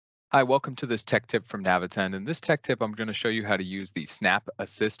Hi, welcome to this tech tip from Naviton. In this tech tip, I'm going to show you how to use the Snap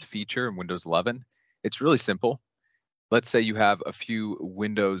Assist feature in Windows 11. It's really simple. Let's say you have a few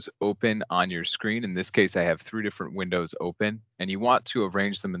windows open on your screen. In this case, I have 3 different windows open, and you want to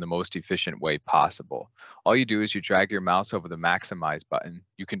arrange them in the most efficient way possible. All you do is you drag your mouse over the Maximize button.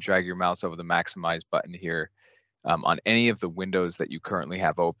 You can drag your mouse over the Maximize button here on any of the windows that you currently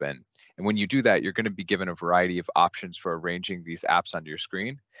have open. And when you do that, you're going to be given a variety of options for arranging these apps on your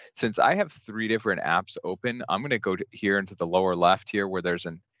screen. Since I have 3 different apps open, I'm going to go here into the lower left here where there's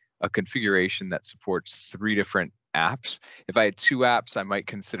a configuration that supports 3 different apps. If I had 2 apps, I might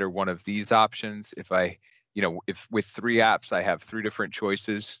consider one of these options. If with 3 apps, I have 3 different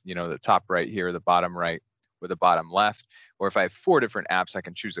choices, the top right here, the bottom right, or the bottom left. Or if I have 4 different apps, I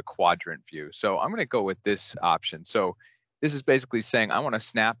can choose a quadrant view. So I'm going to go with this option. So this is basically saying I want to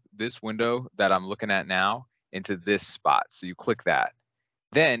snap this window that I'm looking at now into this spot. So you click that.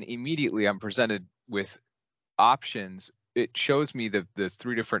 Then immediately I'm presented with options. It shows me the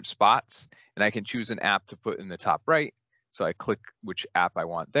 3 different spots, and I can choose an app to put in the top right. So I click which app I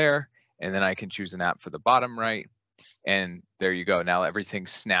want there, and then I can choose an app for the bottom right. And there you go. Now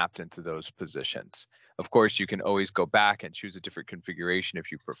everything's snapped into those positions. Of course, you can always go back and choose a different configuration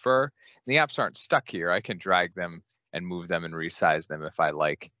if you prefer. And the apps aren't stuck here. I can drag them and move them and resize them if I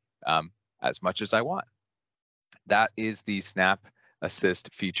like, as much as I want. That is the Snap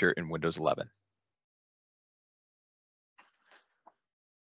Assist feature in Windows 11.